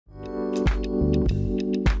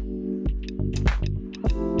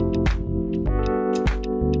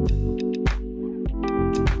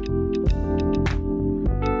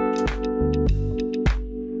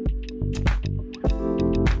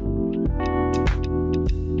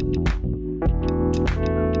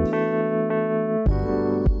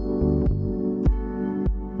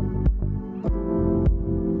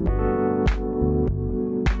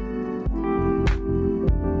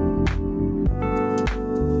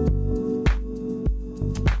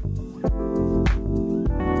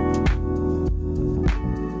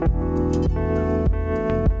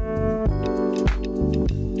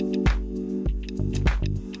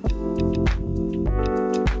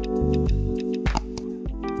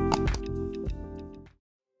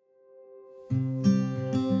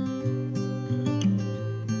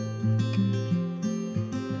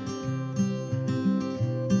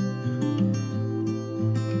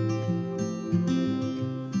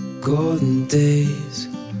Golden days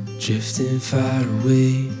drifting far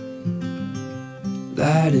away.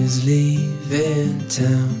 Light is leaving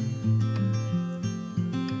town.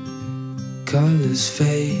 Colors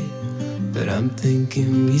fade, but I'm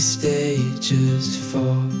thinking we stay just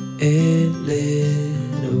for a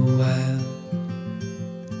little while.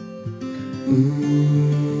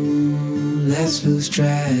 Let's lose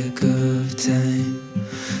track of time.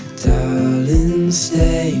 Darling,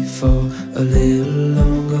 stay for a little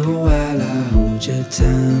longer while I hold your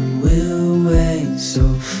time. We'll wait,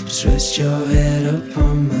 so just rest your head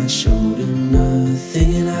upon my shoulder.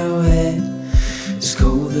 Nothing in our way. It's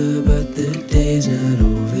colder, but the day's not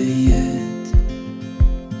over yet.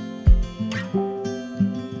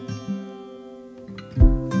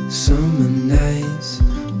 Summer nights,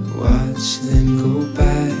 watch them go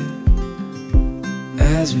by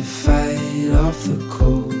as we fight off the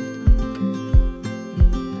cold.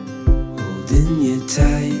 Holding you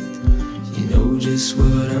tight, you know just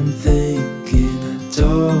what I'm thinking. I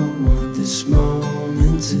don't want this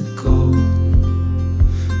moment to go.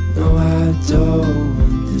 No, I don't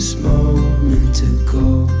want this moment to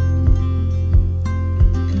go.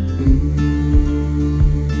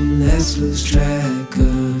 Let's lose track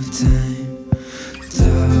of time.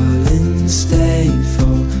 Darling, stay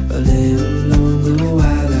for a little longer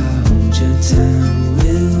while I hold your time.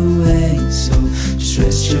 We'll wait, so just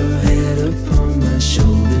rest your head upon my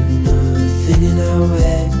shoulder. Nothing in our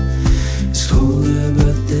way. It's colder,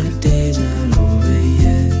 but the day's not over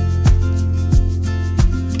yet.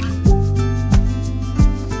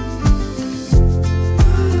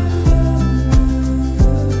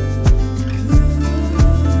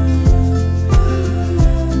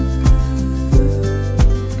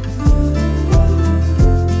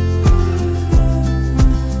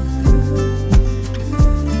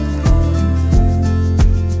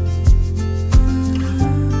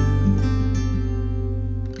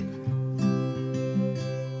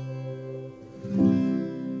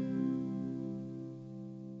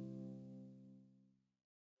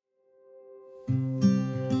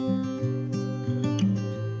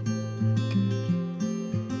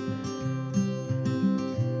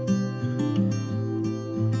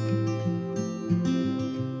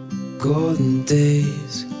 Golden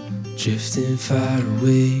days drifting far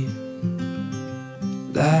away.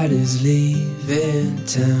 Light is leaving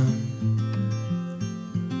town.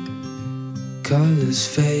 Colors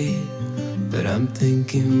fade, but I'm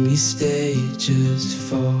thinking we stay just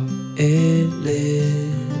for a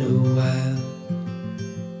little while.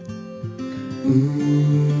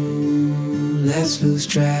 Let's lose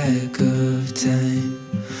track of time.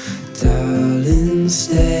 Darling,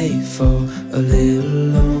 stay for a little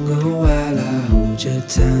longer while I hold your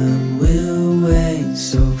time. We'll wait,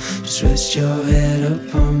 so just rest your head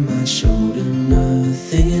upon my shoulder.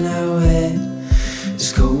 Nothing in our way.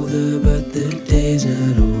 It's colder, but the day's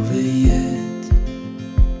not over yet.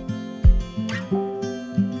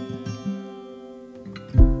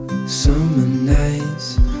 Summer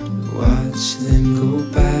nights, watch them go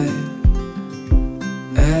by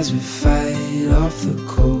as we fight off the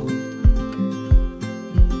cold.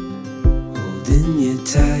 Holding you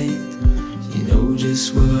tight, you know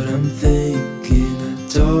just what I'm thinking. I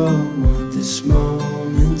don't want this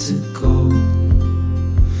moment to go.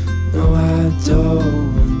 No, I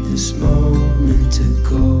don't want this moment to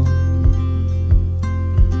go.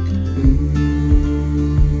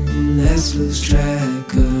 Let's lose track